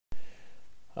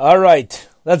All right,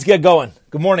 let's get going.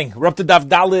 Good morning. We're up to Daf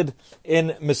Dalid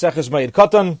in Maseches Mayid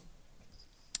Katan.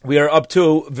 We are up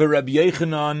to V'Rabbi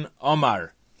Yochanan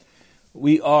Amar.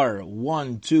 We are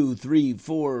 1, 2, 3,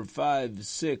 4, 5,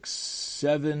 6,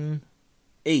 7,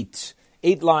 8.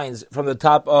 8 lines from the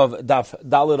top of Daf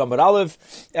Dalid Amar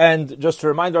Aleph. And just to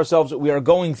remind ourselves, we are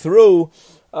going through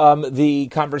the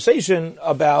conversation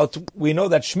about, we know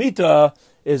that Shemitah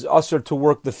is usher to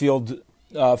work the field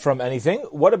from anything.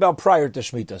 What about prior to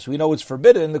Shemitah? So we know it's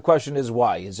forbidden. The question is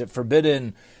why? Is it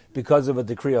forbidden because of a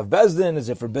decree of Bezdin? Is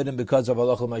it forbidden because of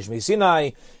Halachah Mashmi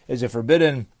Sinai? Is it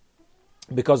forbidden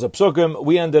because of Psukim?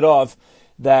 We ended off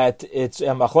that it's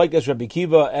Machlekes Rabbi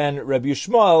Kiva and Rabbi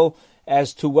Yishmael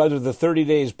as to whether the 30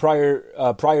 days prior to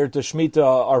Shemitah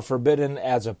are forbidden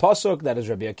as a pasuk, that is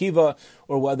Rabbi Akiva,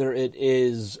 or whether it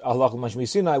is Halachah Mashmi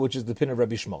Sinai, which is the pin of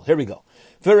Rabbi Yishmael. Here we go.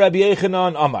 For Rabbi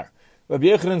Yochanan Amar. Rabbi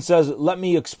Yochanan says, let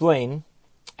me explain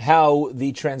how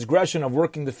the transgression of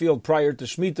working the field prior to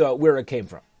Shemitah, where it came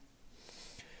from.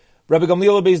 Rabbi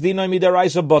Gamliel Bezdinai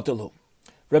Midaraisa Batalu.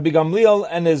 Rabbi Gamliel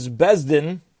and his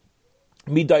Bezdin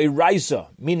Midaraisa,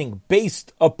 meaning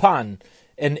based upon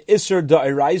an Isser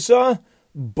Da'iraisa,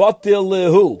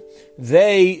 Batilehu.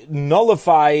 They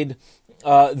nullified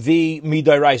the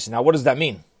Midaraisa. Now, what does that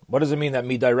mean? What does it mean that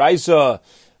Midaraisa,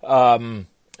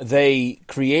 they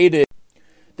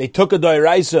took a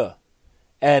Da'iraisa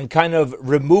and kind of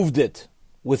removed it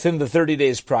within the 30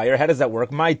 days prior? How does that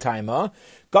work? My timer.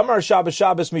 Gamar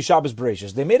Shabbos mi Shabbos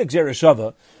Bereshis. They made a Gzera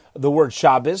Shava, the word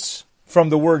Shabbos, from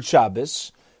the word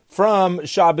Shabbos, from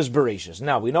Shabbos Bereshis.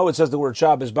 Now, we know it says the word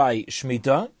Shabbos by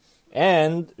Shemitah,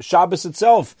 and Shabbos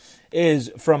itself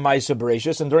is from Maisa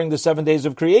Bereshis, and during the 7 days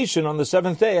of creation, on the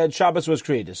 7th day, Shabbos was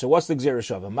created. So what's the Gzera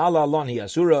Shava? Mala Alon Hi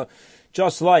Asura,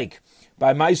 just like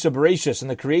by Maisa Bereshis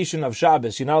and the creation of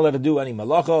Shabbos, you're not allowed to do any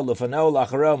malacha, lefanel,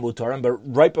 lacharel, mutarim, but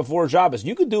right before Shabbos,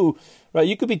 you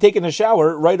could be taking a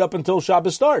shower right up until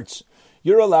Shabbos starts.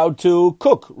 You're allowed to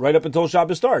cook right up until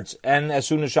Shabbos starts. And as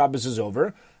soon as Shabbos is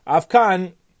over,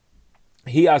 Afkan,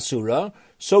 hi asura,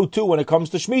 so too when it comes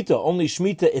to Shemitah. Only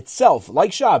Shemitah itself,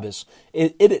 like Shabbos,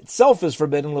 it itself is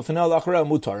forbidden, lefanel, lacharel,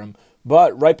 mutarim,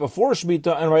 but right before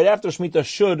Shemitah and right after Shemitah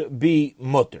should be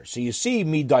mutter. So you see,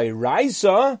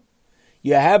 midairaisa,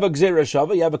 you have a Gzera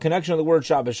Shava, you have a connection of the word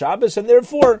Shabbos, and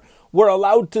therefore we're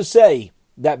allowed to say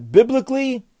that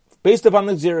biblically, based upon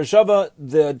the Gzera Shava,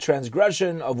 the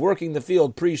transgression of working the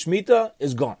field pre-Shemitah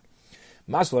is gone.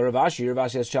 Masla Rav Ashi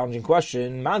has a challenging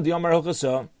question. Mandi Omar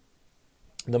Hilchasa,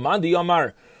 the Mandi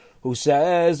Omar, who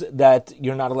says that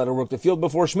you're not allowed to work the field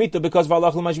before Shemitah because of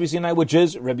Halachah Mashmi Sinai, which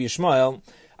is Rabbi Yishmael.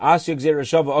 Asya Gzera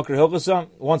Shava Akar Hilchasa.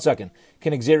 1 second.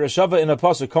 Can a Gzera Shava in a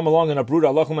pasuk come along and uproot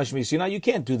Halachah Mashmi Sinai? You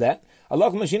can't do that.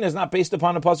 Halachah Mashmi is not based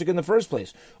upon a pasuk in the first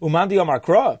place. Umandi Amar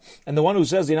Kra, and the one who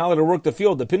says they're not allowed to work the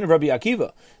field, the pin of Rabbi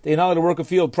Akiva, they're not allowed to work a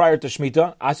field prior to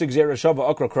Shemitah. Asya Gzera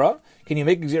Shava Akar Kra. Can you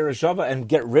make a Gzera Shava and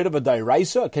get rid of a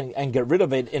Dairaisa? And get rid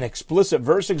of an explicit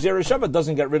verse? A Gzera Shava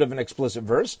doesn't get rid of an explicit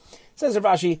verse. Says Rav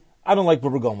Ashi, I don't like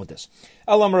where we're going with this.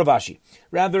 Elam Rav Ashi.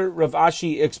 Rather, Rav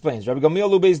Ashi explains. Rabbi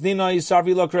Gamliel Bezdina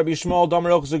Sarvi Lak Rabbi Shmuel Damar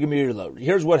Elchus Gemirla.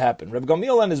 Here's what happened. Rabbi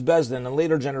Gamliel and his Bezdin and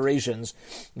later generations,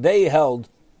 they held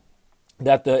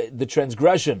that the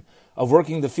transgression of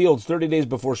working the fields 30 days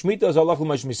before Shemitah is Halachah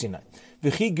Mashmi Sinai.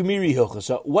 V'chi Gemiri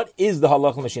Hilchasa. What is the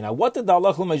Halachah Mashmi? What did the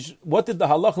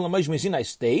Halachah Mashmi Sinai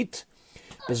state?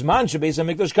 Bisman Shebeis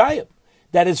HaMikdash Kayim.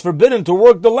 That it's forbidden to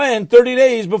work the land 30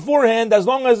 days beforehand as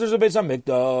long as there's a Beis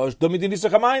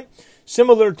HaMikdash.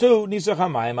 Similar to Nisach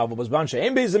HaMayim.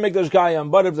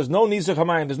 But if there's no Nisach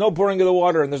HaMayim, there's no pouring of the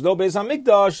water, and there's no Beis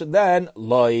HaMikdash, then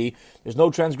Loi. There's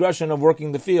no transgression of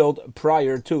working the field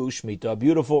prior to Shemitah.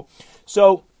 Beautiful.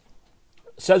 So,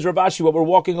 says Rav Ashi, what we're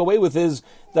walking away with is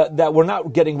that we're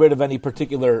not getting rid of any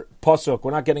particular pasuk.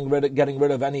 We're not getting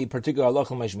rid of any particular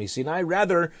Halachah Mashmi Sinai.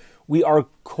 Rather, we are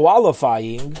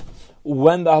qualifying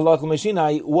when the Halachah Mashmi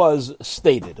Sinai was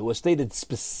stated. It was stated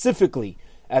specifically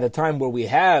at a time where we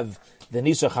have the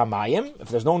Nisach HaMayim. If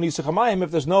there's no Nisach HaMayim,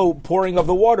 if there's no pouring of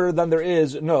the water, then there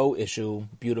is no issue.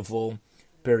 Beautiful.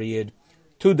 Period.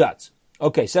 2 dots.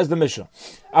 Okay, says the Mishnah.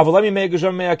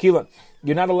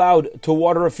 You're not allowed to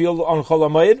water a field on Chol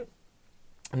HaMoed,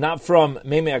 not from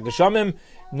Meimei HaGeshamim,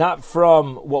 not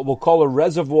from what we'll call a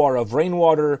reservoir of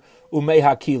rainwater, Umei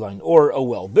HaKilain, or a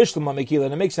well. Bishlam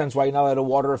HaMekilain. It makes sense why you're not allowed to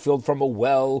water a field from a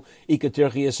well,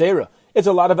 Ikatirchi Yasera. It's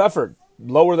a lot of effort.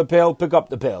 Lower the pail, pick up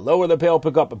the pail. Lower the pail,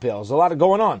 pick up a pail. There's a lot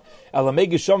going on. But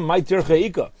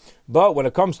when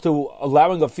it comes to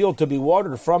allowing a field to be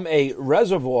watered from a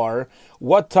reservoir,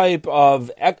 what type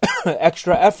of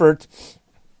extra effort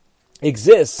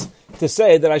exists to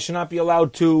say that I should not be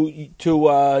allowed to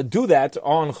do that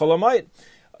on Chol HaMoed?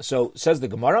 So says the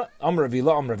Gemara, Amar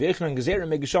Avila, Amar Avichan, Gezer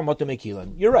Megisham Mata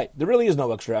Mekilan. You're right. There really is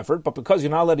no extra effort, but because you're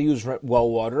not allowed to use well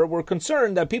water, we're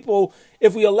concerned that people,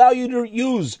 if we allow you to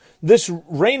use this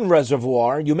rain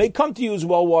reservoir, you may come to use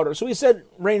well water. So he said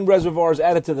rain reservoirs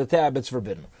added to the tab, it's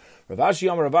forbidden. Rav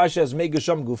Ashi Amar Rav Ashi says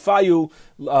Megisham Gufayu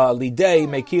Lidei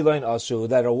Mekilan Asu,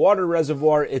 that a water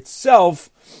reservoir itself,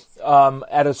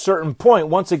 at a certain point,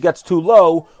 once it gets too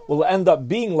low, will end up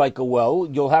being like a well.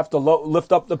 You'll have to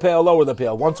lift up the pail, lower the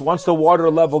pail. Once the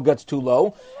water level gets too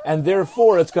low, and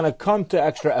therefore it's going to come to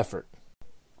extra effort.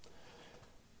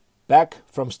 Back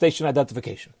from station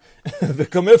identification, the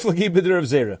Kamiflagi B'der of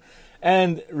Zera,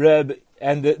 and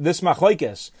this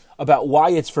machlokes about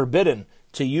why it's forbidden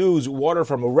to use water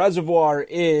from a reservoir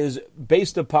is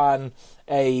based upon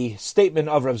a statement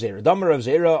of Rav Zera. Damar Rav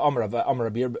Zera,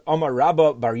 Amar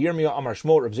Rabba Bar Yirmiyah, Amar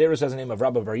Shmuel. Rav Zera says the name of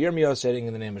Rabba Bar Yirmiyah, saying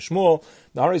in the name of Shmuel.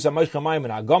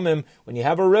 When you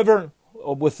have a river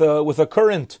with a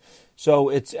current, so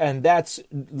that's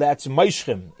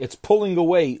maishchim. It's pulling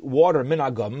away water min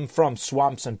agam from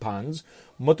swamps and ponds.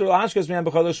 You're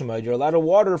allowed to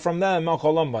water from them. Rav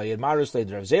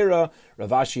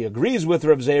Ashi agrees with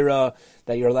Rav Zera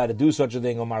that you're allowed to do such a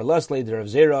thing. Omar Les Rav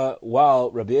Zera,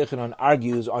 while Rabbi Yechanan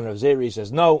argues on Rav Zera, he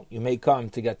says no, you may come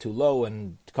to get too low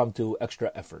and come to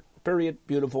extra effort. Period.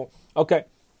 Beautiful. Okay.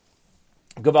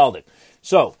 Gavaldik.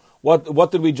 So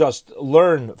what did we just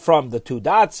learn from the two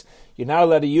dots? You're not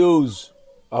allowed to use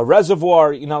a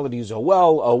reservoir. You're not allowed to use a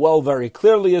well. A well very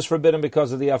clearly is forbidden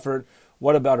because of the effort.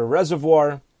 What about a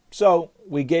reservoir? So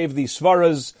we gave the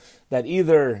svaras that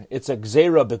either it's a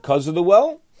gzera because of the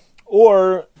well,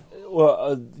 or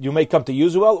you may come to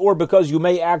use a well, or because you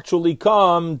may actually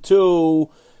come to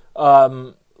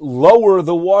lower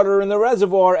the water in the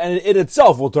reservoir, and it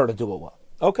itself will turn into a well.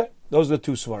 Okay, those are the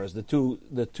two svaras, the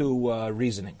two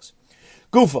reasonings.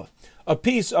 Gufa, a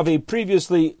piece of a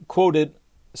previously quoted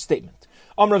statement.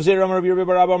 Amar Rav Zera, Amar Rabbi Yirmiyah,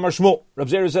 Rabba Amar Shmuel. Rav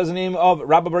Zera says the name of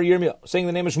Rabba Bar Yirmiyah, saying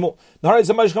the name of Shmuel.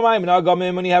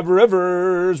 When you have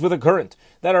rivers with a current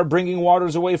that are bringing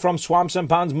waters away from swamps and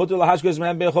ponds, you're allowed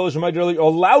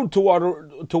to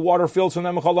water fields from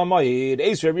them. Rav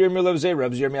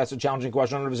Zera asked a challenging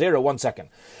question on Rav Zera. 1 second.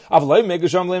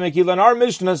 Our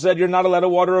Mishnah said you're not allowed to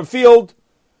water a field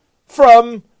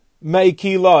from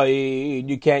Meikilai.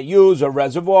 You can't use a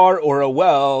reservoir or a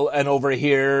well, and over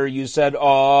here you said,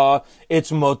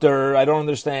 it's mutter. I don't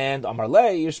understand. Amar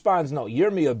Le, he responds, no,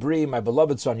 Yirmiyah Bri, my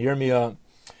beloved son Yirmiyah,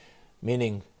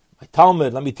 meaning my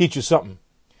Talmud, let me teach you something.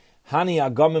 Hani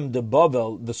agamim de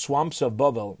Bavel, the swamps of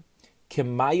Bavel,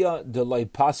 Kimaya de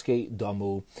Leipaske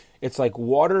damu. It's like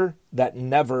water that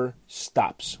never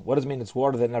stops. What does it mean? It's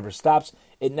water that never stops.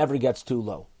 It never gets too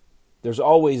low. There's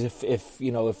always, if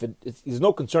there's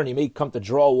no concern, you may come to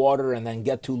draw water and then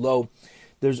get too low.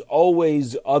 There's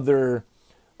always other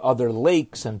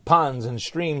lakes and ponds and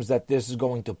streams that this is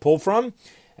going to pull from.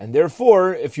 And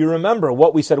therefore, if you remember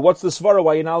what we said, what's the svara,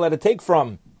 why you're not allowed to take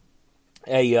from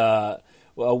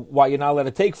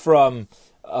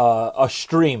a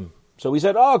stream. So we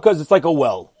said, because it's like a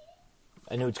well.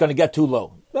 And it's going to get too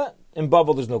low. But in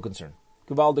Bavel, there's no concern.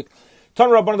 Gavaldik. Ton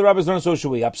Rabban the rabbis learn so should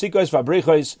we. Psikais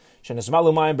fabrichais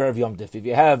shenesmalu mayim berev Yom Tif. If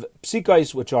you have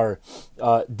psikais, which are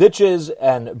ditches,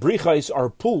 and brichais are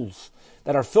pools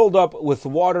that are filled up with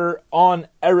water on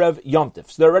erev Yom Tif,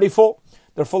 so they're already full.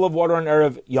 They're full of water on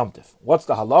erev Yom Tif. What's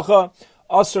the halacha?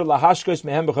 Aser lahashkais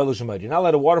mehem b'chol shemayid. You're not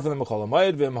allowed to water from them b'chol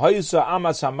shemayid. V'im hayisa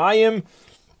amas hamayim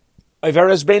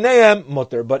iveres beineim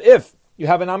mutter. But if you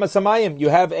have an amas hamayim, you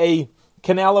have a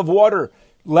canal of water,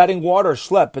 letting water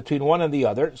slip between one and the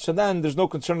other, so then there's no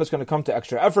concern that's going to come to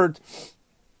extra effort,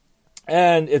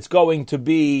 and it's going to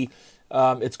be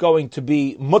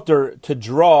mutter to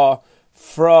draw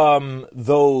from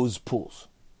those pools.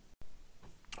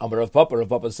 Rav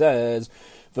Papa says,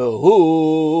 this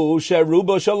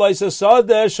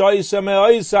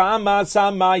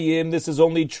is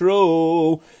only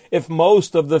true if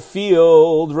most of the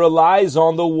field relies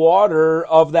on the water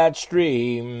of that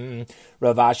stream.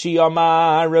 Rav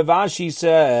Ashi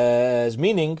says,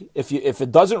 meaning if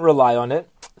it doesn't rely on it,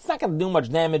 it's not going to do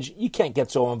much damage. You can't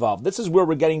get so involved. This is where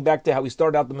we're getting back to how we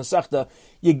started out the Masechta.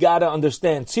 You got to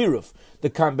understand tziruf, the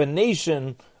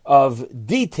combination of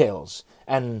details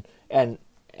and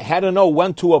how to know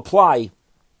when to apply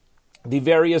the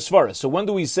various svaras. So when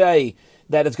do we say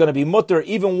that it's going to be mutter,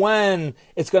 even when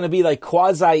it's going to be like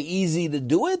quasi easy to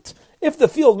do it? If the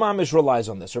field mamish relies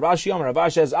on this. Rav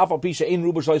Ashi says, Afal Pisha ein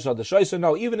ruba shleisa d'shaisa.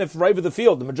 No, even if right of the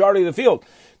field, the majority of the field,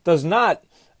 does not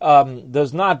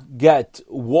get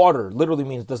water, literally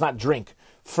means does not drink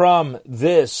from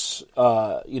this,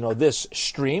 this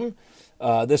stream.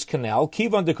 this canal.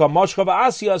 Kivan de Kamashcha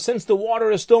Asya, since the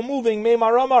water is still moving,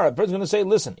 Meimar Amar. A person's going to say,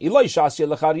 listen, Ilai Shasya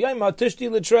Lechad Yaima, Tishti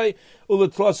Litrei,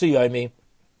 Ulitlasa Yaimi.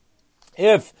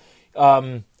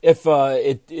 If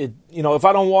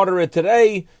I don't water it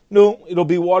today, no, it'll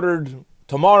be watered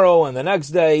tomorrow and the next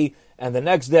day and the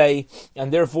next day,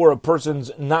 and therefore a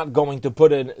person's not going to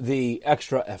put in the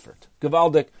extra effort.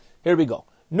 Gavaldik, here we go.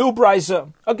 New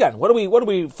brisa. Again, what are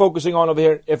we focusing on over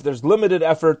here? If there's limited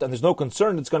effort and there's no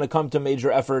concern it's going to come to major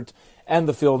effort and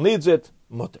the field needs it,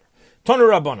 mutter. Tonu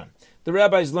Rabbanan. The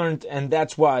rabbis learned, and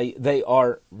that's why they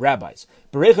are rabbis.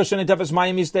 Okay,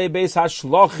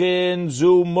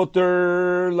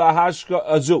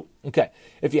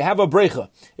 if you have a brecha,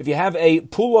 if you have a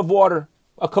pool of water,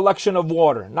 a collection of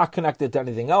water, not connected to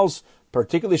anything else,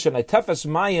 particularly shenetefes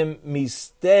mayim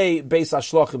mistei beis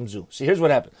hashlochim zu. See, here's what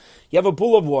happened. You have a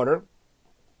pool of water,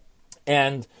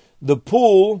 and the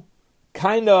pool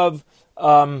kind of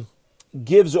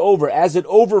gives over. As it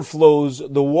overflows,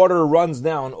 the water runs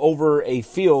down over a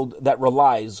field that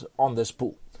relies on this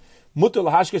pool. Mutar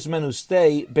lahashkes menu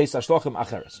stay beis hashlochim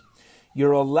acheres.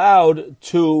 You're allowed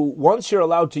to, once you're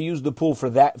allowed to use the pool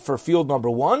for field number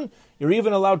 1, you're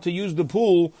even allowed to use the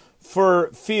pool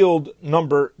for field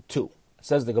number 2.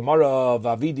 Says the Gemara of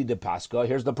Avidi de Pascha.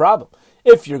 Here's the problem.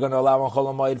 If you're going to allow on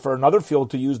Chol HaMoed for another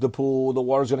field to use the pool, the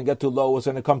water's going to get too low. It's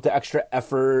going to come to extra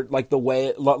effort, like the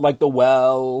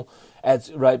well,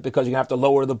 right? Because you're going to have to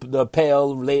lower the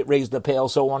pail, raise the pail,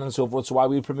 so on and so forth. So why are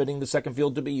we permitting the second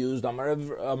field to be used? Amar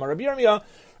Rabbi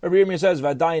Yirmiyah says,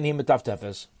 "V'adayin hi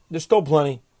metaftefes." There's still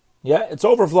plenty. Yeah, it's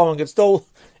overflowing. It's still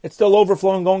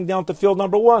overflowing, going down to field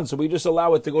number 1. So we just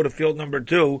allow it to go to field number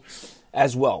 2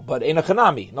 as well. But in a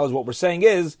chanami, in other words, what we're saying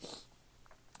is,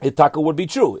 Itaka would be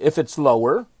true. If it's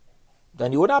lower,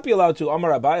 then you would not be allowed to.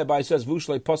 Amar Abai, Abai says,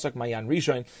 Vushlei Posak Mayan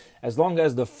Rishon, as long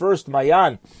as the first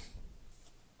Mayan,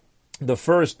 the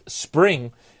first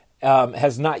spring,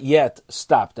 has not yet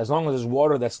stopped. As long as there's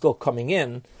water that's still coming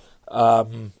in,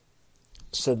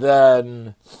 so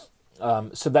then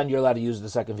you're allowed to use the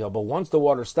second field. But once the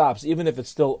water stops, even if it's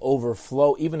still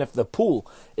even if the pool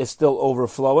is still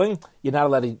overflowing, you're not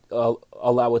allowed to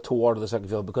allow it to water the second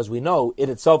field, because we know it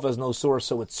itself has no source,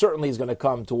 so it certainly is going to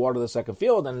come to water the second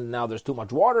field, and now there's too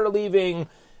much water leaving,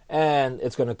 and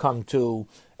it's going to come to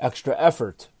extra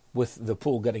effort with the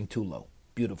pool getting too low.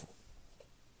 Beautiful.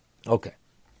 Okay.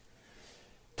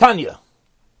 Tanya,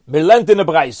 Milent in the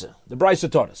Braise. The Braise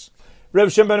taught us.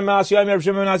 Rav Shimon ben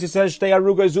Masi says, "Shtei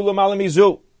aruga zula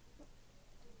malamizu."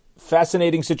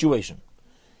 Fascinating situation.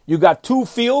 You got 2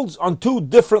 fields on 2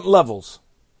 different levels.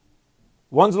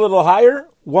 One's a little higher,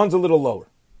 one's a little lower.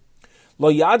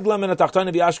 Lo yad lem in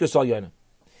atachtayne v'yashkes al yana.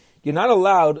 You're not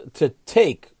allowed to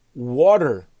take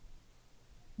water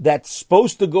that's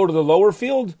supposed to go to the lower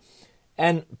field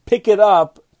and pick it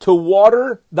up to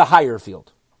water the higher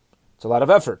field. It's a lot of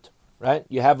effort, right?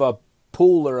 You have a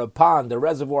pool or a pond, a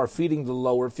reservoir feeding the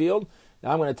lower field.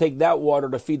 Now I'm going to take that water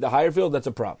to feed the higher field. That's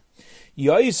a problem.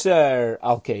 Yoiser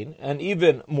Alkain, and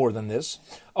even more than this,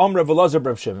 Rav Elazar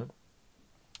Reb Shimon,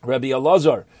 Rabbi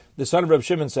Elazar, the son of Reb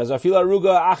Shimon, says, "Afila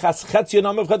aruga achas chetzion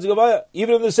amav chetzi gavaya."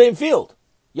 Even in the same field,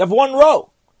 you have 1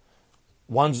 row.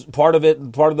 Part of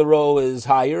the row is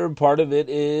higher, part of it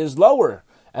is lower,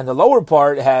 and the lower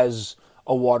part has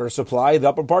a water supply, the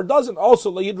upper part doesn't. Also,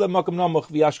 you're not allowed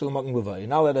to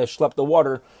schlep the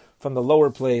water from the lower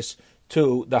place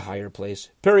to the higher place.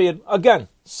 Period. Again,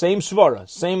 same svara,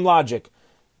 same logic.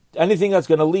 Anything that's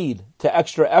going to lead to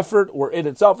extra effort, or it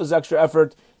itself is extra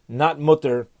effort, not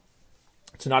mutter,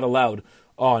 it's not allowed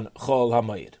on Chol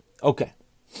HaMoed. Okay.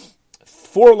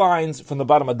 4 lines from the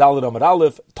bottom of Dalet Amud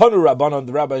Aleph. Tanu Rabbanon,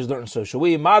 the rabbis learned so shall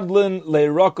we. Madlin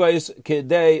le'rokos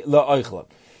kedei le'oichlan.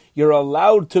 You're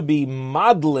allowed to be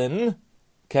madlin.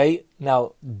 Okay,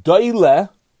 now doile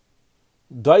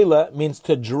means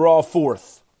to draw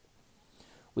forth.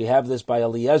 We have this by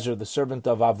Eliezer, the servant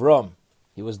of Avram.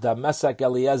 He was Damesek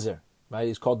Eliezer, right?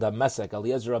 He's called Damesek,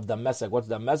 Eliezer of Damesek. What's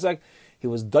Damesek? He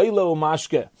was doile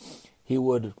umashke. He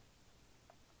would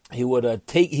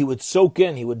soak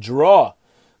in, he would draw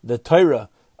the Torah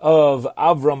of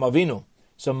Avram Avinu.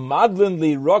 So madlin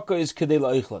li raka is kedei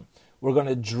la'oichlan. We're going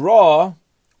to draw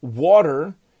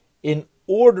water in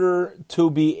order to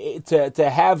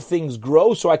have things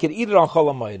grow, so I can eat it on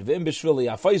Chol HaMoed. V'im b'shvili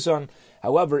afaisan.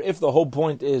 However, if the whole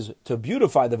point is to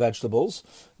beautify the vegetables,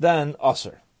 then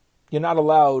aser. You're not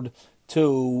allowed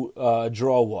to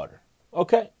draw water.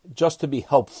 Okay, just to be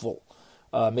helpful,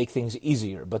 make things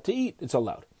easier. But to eat, it's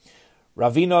allowed.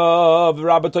 Ravina,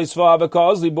 Rabbi Tosfa,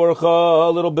 because Liborcha,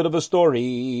 a little bit of a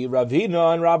story.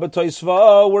 Ravina and Rabbi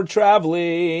Tosfa were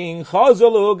traveling.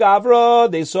 Chazalu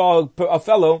Gavra, they saw a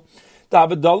fellow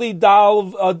Davidoli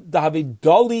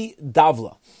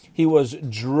davla. He was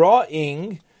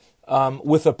drawing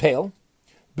with a pail.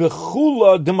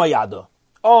 Bechula demayada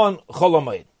on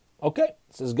Cholamayid. Okay,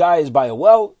 so this guy is by a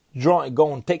well,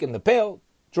 taking the pail,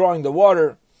 drawing the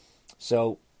water.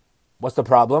 So, what's the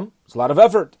problem? It's a lot of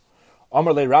effort.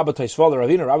 Amar le Rabbi Taisval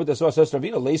Ravina. Rabbi Taisval says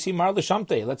Ravina, Leisi Mar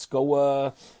L'Shamte. Let's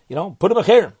go, put him a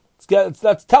cherem.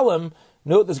 Let's tell him,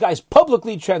 no, this guy's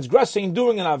publicly transgressing,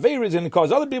 doing an Aveira, is going to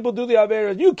cause other people to do the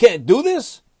Aveira. You can't do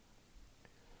this.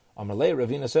 Amar le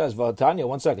Ravina says, Tanya,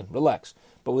 1 second, relax.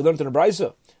 But we learned in the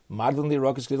Brisa, Madlin li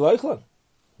Rokas K'Leichlan.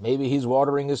 Maybe he's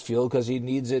watering his field because he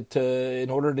needs it in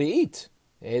order to eat.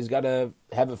 He's got to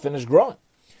have it finished growing.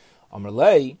 Amar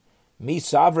le, Mi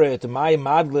savre to my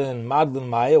madlin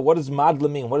maya. What does madlin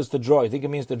mean? What does to draw? You think it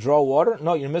means to draw water?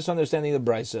 No, you're misunderstanding the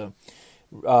brisa.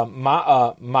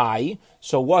 My.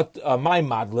 So what? My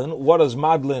madlin. What does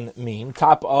madlin mean?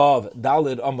 Top of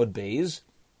Dalid Amud Beis.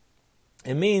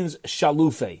 It means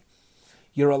shalufe.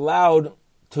 You're allowed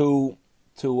to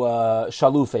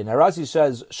shalufe. Now Rashi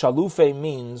says shalufe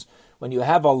means when you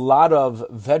have a lot of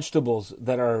vegetables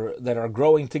that are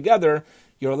growing together,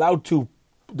 you're allowed to.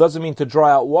 Doesn't mean to draw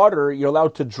out water. You're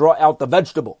allowed to draw out the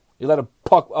vegetable. You're allowed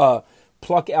to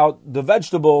pluck out the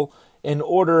vegetable in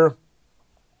order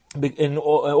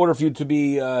for you to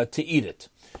be to eat it.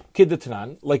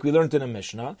 Kiddatanan, like we learned in a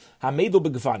Mishnah, hamedul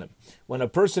begefanim. When a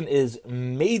person is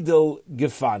meidel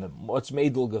gefanim, what's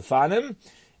meidel gefanim?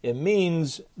 It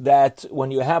means that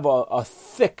when you have a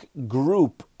thick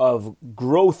group of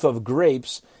growth of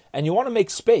grapes and you want to make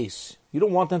space, you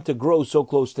don't want them to grow so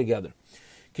close together.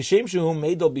 The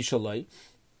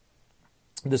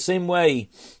same way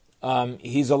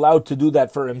he's allowed to do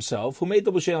that for himself.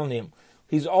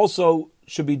 He's also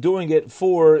should be doing it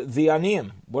for the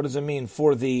aniyim. What does it mean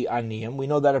for the aniyim? We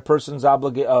know that a person's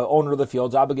owner of the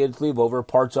field is obligated to leave over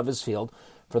parts of his field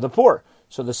for the poor.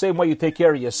 So the same way you take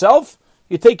care of yourself,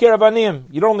 you take care of aniyim.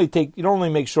 You don't only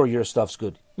make sure your stuff's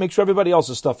good. Make sure everybody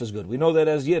else's stuff is good. We know that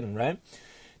as Yidden, right?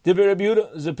 Divir Rabbi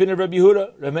Yehuda, Zapin Rabbi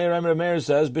Yehuda, Rameir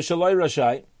says, Bishalai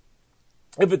Rashai,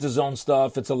 if it's his own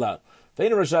stuff, it's allowed.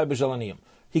 Ve'ena Rashai Bishalaniyim.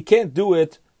 He can't do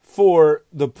it for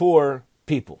the poor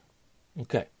people.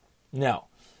 Okay. Now,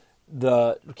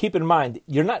 keep in mind,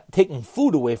 you're not taking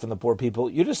food away from the poor people,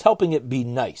 you're just helping it be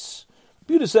nice.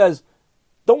 Yehuda says,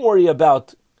 don't worry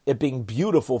about it being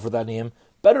beautiful for that niyim.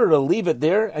 Better to leave it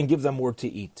there and give them more to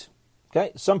eat.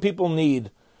 Okay? Some people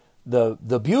need the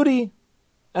beauty,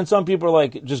 and some people are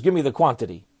like, just give me the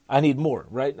quantity. I need more,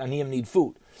 right? Aniyim need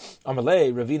food.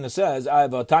 Amalei, Ravina says, I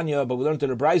have a Tanya, but we learned to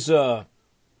the Brisa,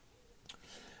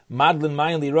 Madlin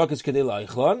mayin li rokas kedei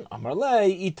la'ichlon.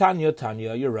 Amalei,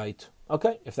 Tanya, you're right.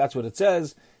 Okay, if that's what it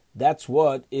says, that's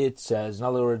what it says. In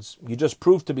other words, you just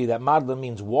proved to me that madlin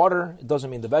means water, it doesn't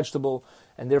mean the vegetable,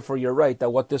 and therefore you're right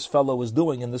that what this fellow was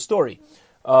doing in the story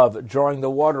of drawing the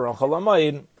water on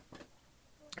Cholamayid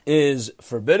is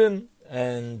forbidden,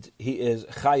 and he is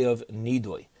chayav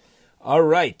nidui. All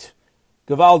right,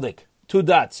 Gavaldik, 2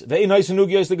 dots. You're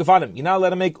not allowed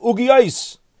to make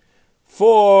ugiyais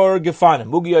for gefanim.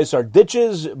 Ugiyais are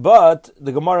ditches, but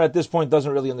the Gemara at this point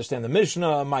doesn't really understand the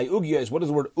Mishnah. My ugiyais, what does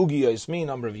the word ugiyais mean?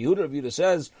 Number of Yehuda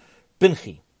says,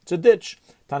 binchi. It's a ditch.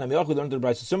 Tanam Yachud learned the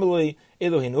Brisa similarly.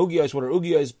 Elohin ugiyais, what are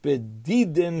ugiyais?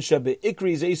 Bedidin shebe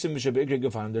ikri zeisim shebe ikri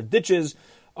gefanim. They're ditches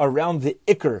around the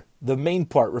ikr, the main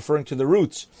part, referring to the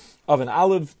roots of an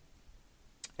olive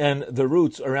and the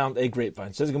roots around a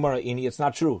grapevine. Says Gemara, Ini, it's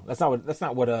not true. That's not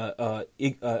what an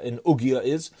ugia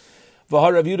is.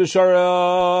 V'harav Yehuda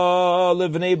shara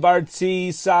livnei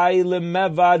bartzi sai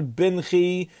lemevad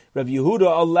binchi. Rav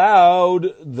Yehuda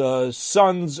allowed the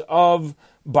sons of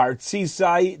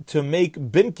Bartzisai to make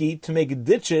binki, to make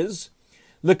ditches,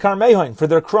 lekarmehoin, for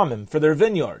their krumim, for their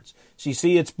vineyards. So you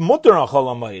see, it's mutter on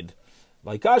Cholamayid.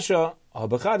 Like Asha,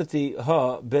 ha-bechadati,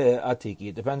 ha-be'atiki.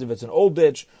 It depends if it's an old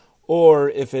ditch or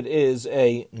if it is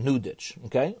a new ditch.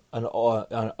 Okay,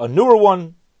 a newer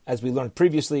one, as we learned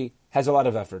previously, has a lot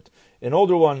of effort. An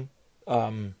older one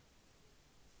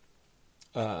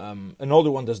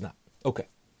does not. Okay.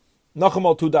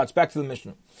 Nachamal 2 dots. Back to the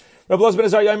Mishnah. Rabbi Elazar ben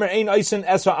Azariah Yomer ein eisen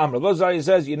esra amma. Rabbi Elazar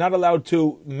says you're not allowed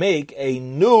to make a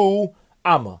new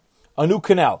amma, a new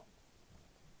canal.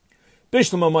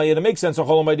 Bishlam Amayah, it makes sense. On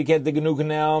Cholamayid you can't dig a new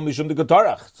canal. Mishum de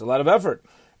Gatarach. It's a lot of effort.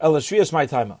 Elashrias my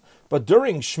timer. But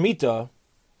during Shemitah,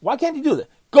 why can't you do that?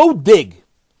 Go dig.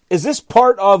 Is this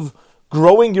part of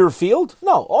growing your field?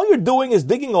 No. All you're doing is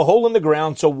digging a hole in the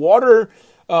ground so water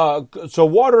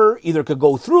either could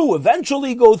go through,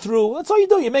 eventually go through. That's all you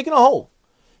do. You're making a hole.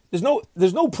 There's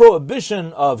no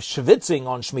prohibition of schwitzing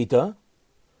on Shemitah.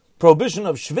 Prohibition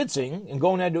of schwitzing and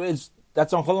going into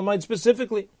that's on Cholamayid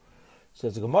specifically.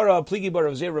 Says the Gemara, Pligi bar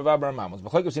Rav Zera Rav Bar Mamo. It's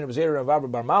Machlekes in Rav Zera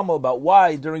Rav Bar Mamo about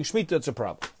why during Shemitah it's a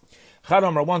problem. Chad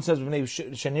Amar one says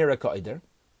Shanira Kaider,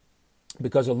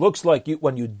 because it looks like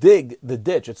when you dig the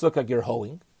ditch, it looks like you're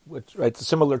hoeing, which right, it's a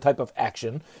similar type of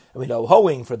action. And we know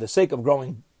hoeing for the sake of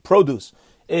growing produce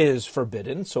is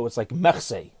forbidden, so it's like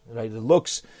mechse, right? It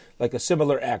looks like a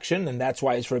similar action, and that's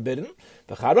why it's forbidden.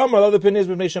 The Chad Amar, the other opinion is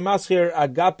B'nei Shemaschir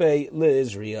Agape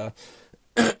Le'Izriya,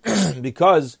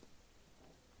 because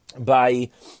by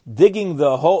digging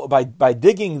the hole, by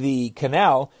digging the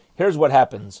canal, here's what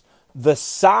happens. The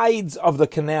sides of the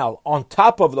canal on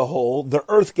top of the hole, the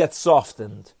earth gets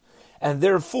softened. And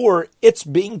therefore, it's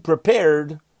being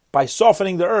prepared by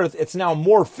softening the earth. It's now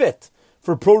more fit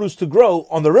for produce to grow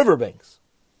on the riverbanks.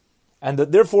 And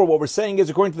therefore, what we're saying is,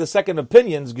 according to the second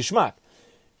opinions, Gishmak,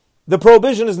 the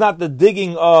prohibition is not the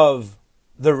digging of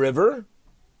the river,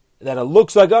 that it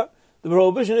looks like the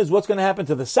prohibition is what's going to happen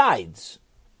to the sides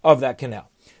of that canal.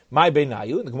 My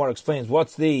Beinayu, the Gemara explains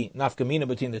what's the nafkamina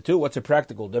between the two, what's a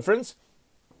practical difference.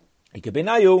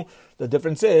 Beinayu, the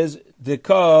difference is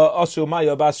dika asu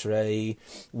maya basrei,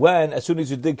 when as soon as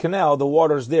you dig canal, the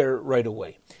water's there right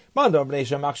away. Mandam b'nei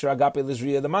shemachshir agape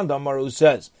lizriya, the Mandam Maru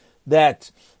says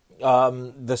that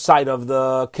the side of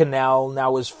the canal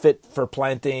now is fit for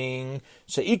planting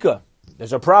seika.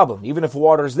 There's a problem. Even if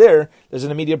water's there, there's an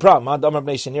immediate problem. The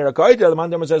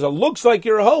Mandam says, it looks like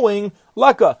you're hoeing,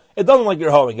 laka. It doesn't look like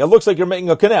you're hoeing. It looks like you're making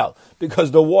a canal,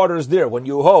 because the water's there. When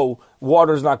you hoe,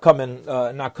 water's not coming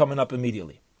up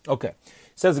immediately. Okay.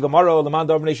 Says the Gemara, according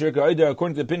to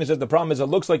the opinion, says the problem is it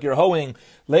looks like you're hoeing.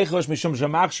 Why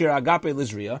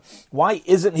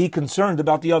isn't he concerned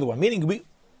about the other one? Meaning,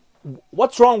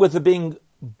 what's wrong with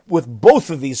both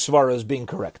of these svaras being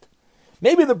correct?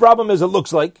 Maybe the problem is it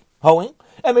looks like hoeing,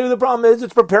 and maybe the problem is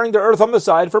it's preparing the earth on the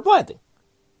side for planting.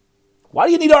 Why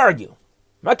do you need to argue?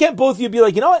 Why can't both of you be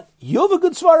like, you know what? You have a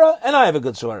good svara, and I have a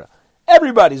good svara.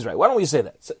 Everybody's right. Why don't we say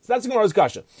that? So that's the Gemara's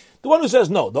kasha. The one who says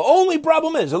no, the only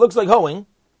problem is it looks like hoeing.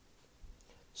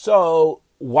 So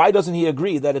why doesn't he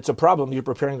agree that it's a problem you're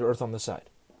preparing the earth on the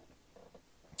side?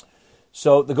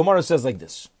 So the Gemara says like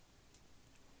this.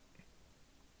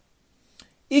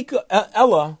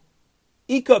 Ella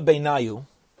Beinayu,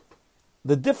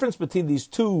 the difference between these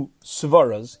two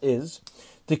svaras is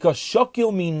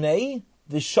shokil minei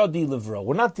the shadi livro.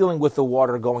 We're not dealing with the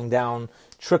water going down,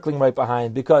 trickling right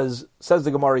behind, because, says the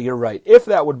Gemara, you're right. If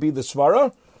that would be the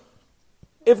svara,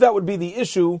 if that would be the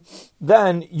issue,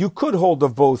 then you could hold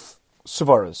of both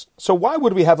svaras. So why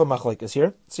would we have a machlekes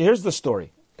here? See, here's the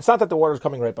story. It's not that the water is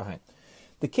coming right behind.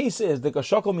 The case is the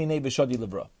shokil minei the shadi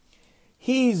livro.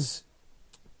 He's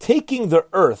taking the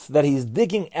earth that he's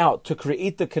digging out to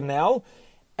create the canal,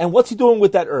 and what's he doing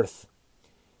with that earth?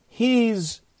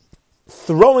 He's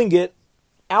throwing it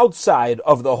outside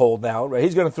of the hole now, right?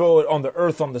 He's going to throw it on the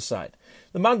earth on the side.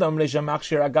 The Mandam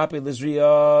Machshir Agape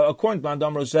Lizriya, according to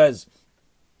Mandam, says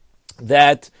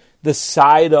that the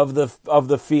side of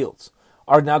the fields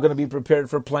are now going to be prepared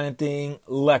for planting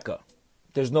leka.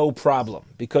 There's no problem,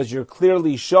 because you're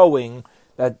clearly showing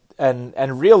that,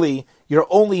 and really, you're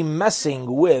only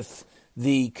messing with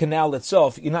the canal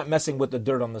itself. You're not messing with the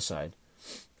dirt on the side.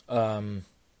 The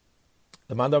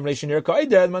Mandam Nation near Kaida,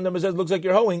 the Mandam says, looks like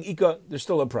you're hoeing. Ika, there's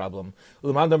still a problem.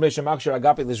 The Mandam Nation Makshar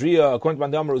Agape Lizriya, according to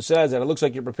Mandam, who says that it looks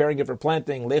like you're preparing it for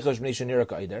planting. Lechash Nation near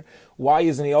Kaida. Why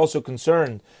isn't he also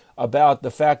concerned about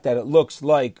the fact that it looks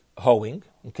like hoeing?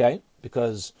 Okay,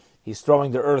 because he's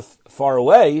throwing the earth far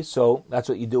away, so that's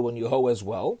what you do when you hoe as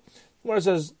well. Where it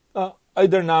says,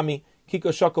 Eider Nami,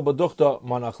 Kiko Shaka Baduchta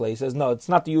Manachle. He says, no, it's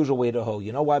not the usual way to hoe.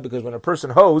 You know why? Because when a person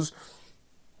hoes,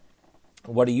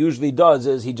 what he usually does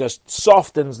is he just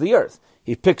softens the earth.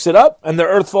 He picks it up, and the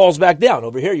earth falls back down.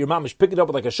 Over here, your mom is picking it up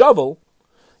with like a shovel.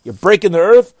 You're breaking the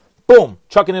earth, boom,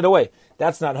 chucking it away.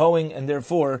 That's not hoeing, and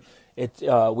therefore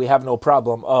we have no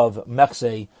problem of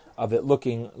mechse, of it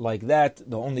looking like that.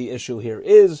 The only issue here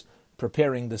is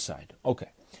preparing the side. Okay.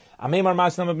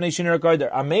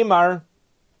 Amemar,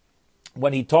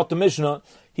 when he taught the Mishnah,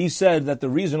 he said that the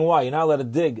reason why you're not allowed to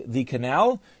dig the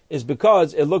canal is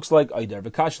because it looks like Eider. If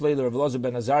you're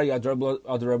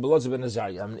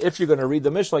going to read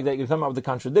the Mishnah like that, you come up with a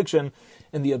contradiction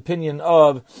in the opinion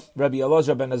of Rabbi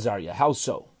Elazar ben Azariah. How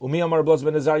so? Did Rabbi Elazar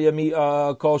ben Azariah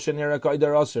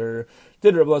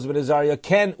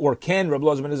can Rabbi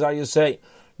Elazar ben Azariah say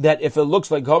that if it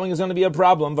looks like hoeing is going to be a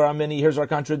problem, here's our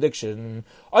contradiction.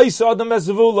 I saw the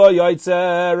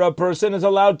mesavula, a person is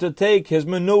allowed to take his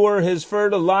manure, his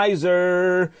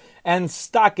fertilizer, and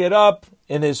stock it up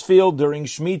in his field during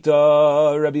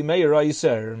Shemitah. Rabbi Meir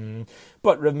Aiser.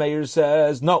 But Rabbi Meir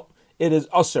says, no, it is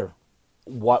Aser.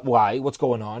 Why? What's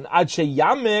going on? Ad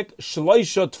sheyamik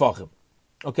shloisha tvachim.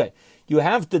 Okay, you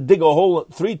have to dig a hole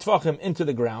 3 tvachim into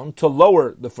the ground to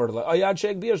lower the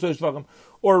fertilizer,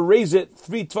 or raise it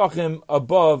 3 tvachim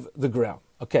above the ground.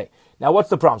 Okay, now what's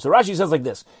the problem? So Rashi says like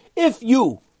this: if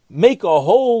you make a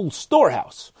whole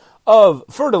storehouse of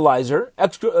fertilizer,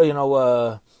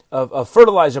 of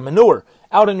fertilizer manure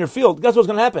out in your field, guess what's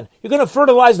going to happen? You're going to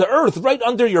fertilize the earth right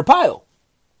under your pile.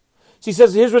 So he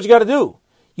says, here's what you got to do.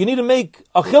 You need to make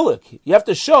a chiluk. You have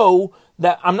to show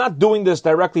that I'm not doing this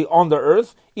directly on the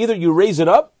earth. Either you raise it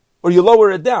up or you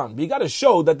lower it down. But you got to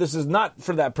show that this is not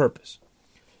for that purpose.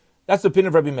 That's the opinion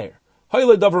of Rabbi Meir.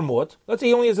 Let's say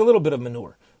he only has a little bit of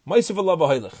manure.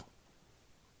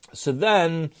 So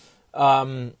then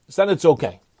it's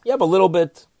okay. You have a little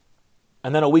bit,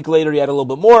 and then a week later you add a little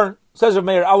bit more. Says Rabbi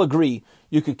Meir, I'll agree.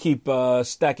 You could keep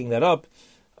stacking that up.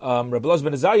 Rabbi Elazar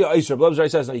ben Azariah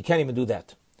says, no, you can't even do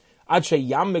that.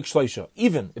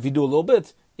 Even if you do a little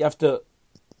bit, you have to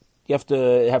have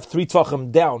 3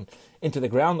 tvachim down into the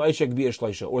ground, or 3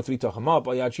 tvachim up,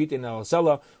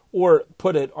 or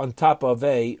put it on top of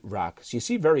a rock. So you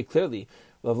see very clearly,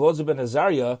 Rabbi Elazar ben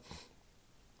Azariah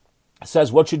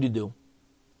says, what should you do?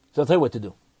 So I'll tell you what to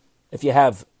do. If you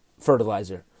have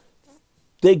fertilizer,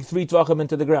 dig 3 tvachim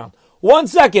into the ground. 1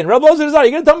 second, Rabbi Elazar ben Azariah,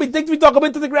 you're going to tell me dig 3 tvachim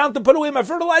into the ground to put away my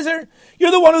fertilizer?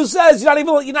 You're the one who says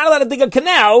you're not allowed to dig a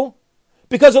canal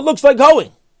because it looks like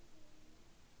hoeing.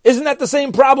 Isn't that the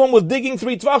same problem with digging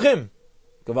 3 tvachim?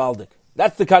 Gavaldik.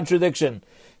 That's the contradiction.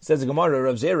 Says the Gemara,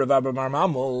 Rav Zera, Rav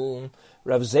Mamul.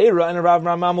 Rav Zera and Rav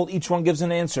Mamul, each one gives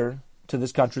an answer to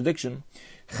this contradiction.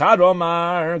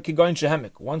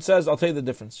 One says, I'll tell you the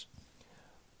difference.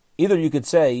 Either you could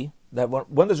say that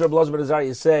when does Rabbi Elazar ben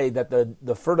Azariah say that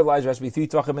the fertilizer has to be 3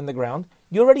 tvachim in the ground?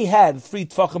 You already had 3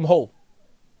 tvachim whole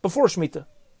before Shemitah.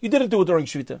 You didn't do it during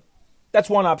Shemitah. That's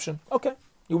one option. Okay.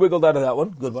 You wiggled out of that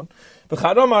one. Good one.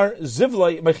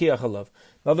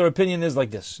 Another opinion is like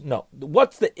this. No.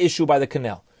 What's the issue by the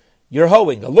canal? You're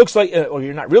hoeing. It looks like, or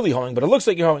you're not really hoeing, but it looks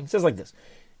like you're hoeing. It says like this.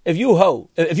 If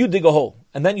you dig a hole,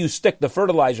 and then you stick the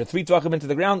fertilizer 3 tvachim into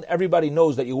the ground, everybody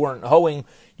knows that you weren't hoeing.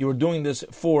 You were doing this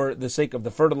for the sake of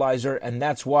the fertilizer, and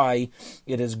that's why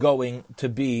it is going to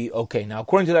be okay. Now,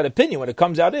 according to that opinion, what it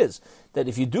comes out is that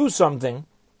if you do something,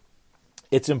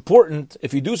 it's important,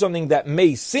 if you do something that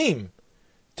may seem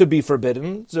to be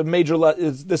forbidden,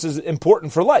 this is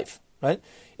important for life, right?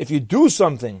 If you do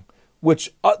something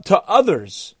which to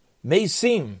others may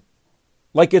seem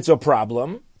like it's a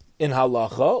problem in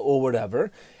halacha or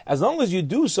whatever, as long as you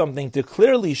do something to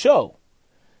clearly show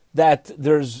that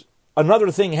there's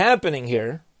another thing happening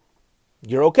here,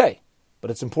 you're okay.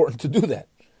 But it's important to do that.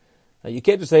 Now, you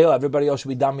can't just say, oh, everybody else should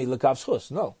be dami l'kav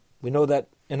schus. No, we know that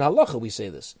in halacha we say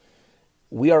this.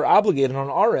 We are obligated on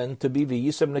our end to be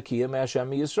v'yisem nakiya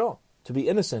me'Hashem Yisrael, to be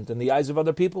innocent in the eyes of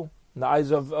other people, in the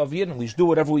eyes of Yidden. We should do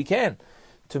whatever we can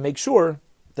to make sure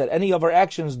that any of our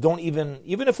actions don't even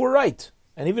if we're right,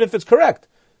 and even if it's correct,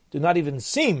 do not even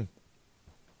seem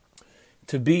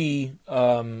to be,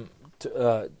 to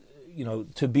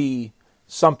be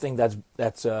something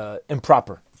that's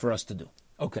improper for us to do.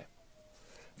 Okay.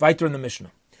 Weiter in the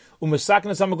Mishnah. You're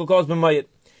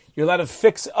allowed to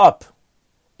fix up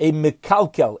a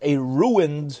mikalkel, a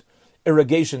ruined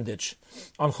irrigation ditch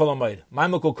on Chol Hamoed.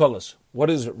 Ma'imukol kolos. What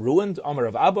is ruined? Amar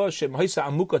of Abba, Shem Haisa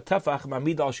Amuka Tefach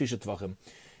Mamid al Shisha Tvachim.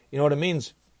 You know what it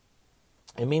means?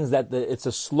 It means that it's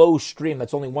a slow stream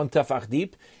that's only 1 tefach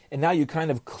deep, and now you kind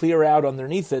of clear out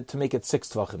underneath it to make it 6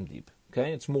 tvachim deep.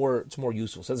 Okay, it's more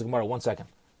useful. Says the Gemara. 1 second.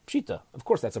 Pshita. Of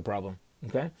course, that's a problem.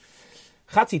 Okay.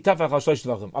 Chatzi tefach al shlosh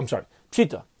tvachim. I'm sorry.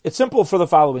 Pshita. It's simple for the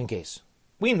following case.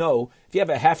 We know if you have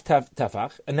a half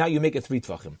tefach and now you make it 3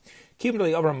 tvachim, keep it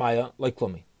over maya like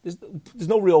klumi. There's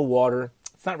no real water.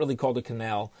 It's not really called a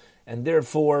canal, and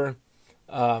therefore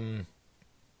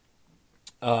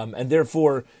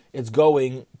it's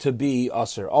going to be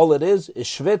aser. All it is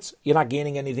shvitz. You're not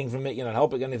gaining anything from it. You're not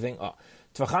helping anything.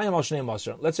 Tvachayim al shnei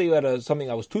aser. Let's say you had something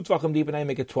that was 2 tvachim deep and now you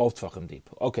make it 12 tvachim deep.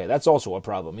 Okay, that's also a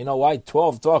problem. You know why?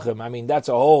 12 tvachim. I mean, that's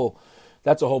a whole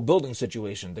building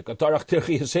situation. The katarach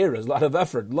tirchi yisera is a lot of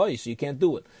effort. Lois, you can't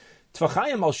do it.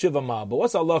 Tvachayim al shiva ma. But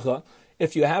what's halacha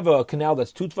if you have a canal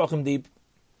that's 2 tvachim deep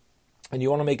and you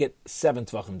want to make it 7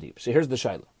 tvachim deep? So here's the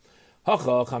shaila.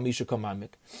 Hacha chamisha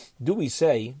kamamik. Do we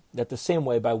say that the same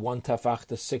way by 1 tefach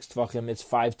to 6 tvachim, it's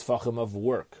 5 tvachim of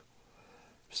work?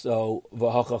 So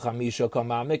v'hacha chamisha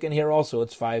kamamik, and here also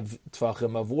it's 5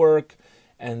 tvachim of work,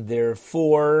 and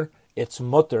therefore it's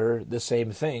mutter, the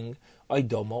same thing.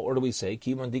 Aidomo, or do we say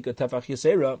kimandika tefach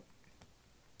yisera?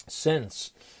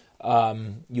 Since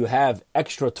you have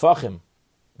extra tvachim,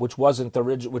 which wasn't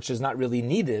which is not really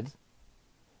needed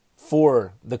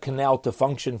for the canal to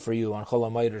function for you on Chol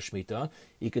Hamoed or Shemitah,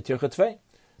 ikatir chatvei.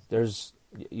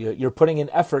 You're putting in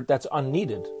effort that's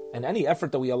unneeded, and any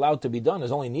effort that we allow to be done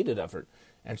is only needed effort.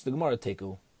 Answer the Gemara,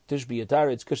 Teku. Tishbi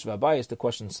Yataritz Kishva Abayis, the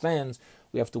question stands.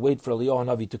 We have to wait for Eliyahu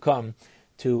Hanavi to come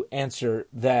to answer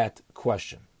that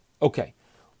question. Okay,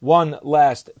 one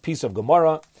last piece of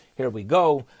Gemara. Here we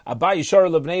go. Abaye Shar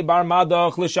Lebnei Bar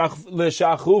Madach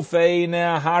L'Shachufei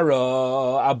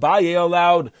Nehara. Abaye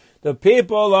allowed the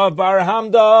people of Bar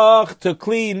Hamdach to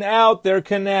clean out their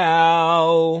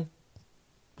canal.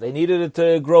 They needed it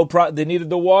to grow. They needed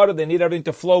the water. They needed everything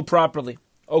to flow properly.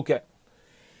 Okay.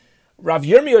 Rav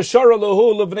Yirmiyah Shara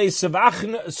Lahu Lebnei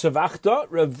Sevachta.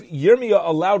 Rav Yirmiyah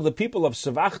allowed the people of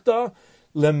Sevachta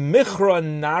Lemichra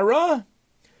Nara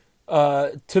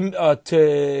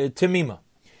Temima.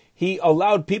 He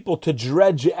allowed people to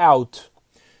dredge out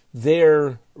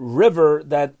their river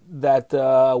that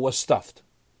was stuffed.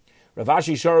 Rav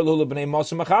Ashi Shara Lahu Lebnei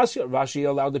Masa Machasya. Rashi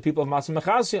allowed the people of Masa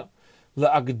Machasya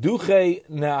Le'agduche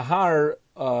Nahar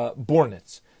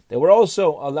Bornitz. They were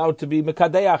also allowed to be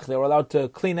Mekadeach. They were allowed to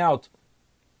clean out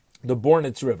the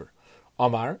Bornitz River.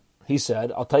 Amar, he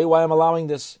said, I'll tell you why I'm allowing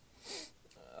this.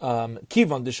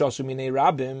 Kivan Deshasu Minei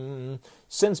Rabim,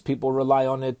 since people rely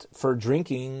on it for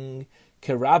drinking,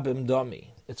 Kerabim Dami.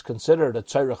 It's considered a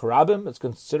Tzairach Rabim, it's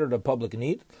considered a public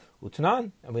need.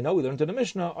 Utanan, and we know we learned in the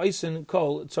Mishnah, Oisin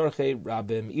Kol Tzarche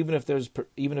Rabim, even if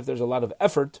there's a lot of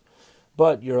effort,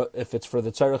 but if it's for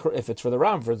the Tzarech, if it's for the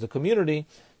Ram, for the community,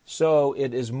 so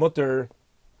it is mutter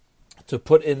to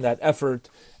put in that effort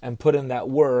and put in that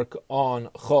work on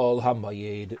Chol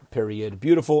HaMayed, period.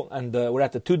 Beautiful. And we're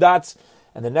at the 2 dots.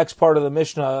 And the next part of the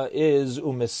Mishnah is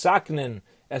Umisaknin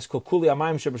es kokuli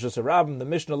amayim shebashos harabim. The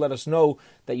Mishnah let us know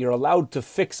that you're allowed to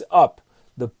fix up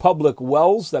the public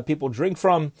wells that people drink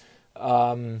from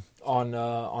on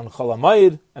Chol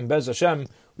HaMayed. And Bez Hashem,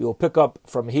 we will pick up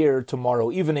from here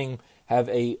tomorrow evening. Have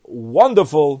a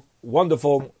wonderful,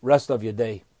 wonderful rest of your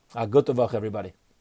day. Good to everybody.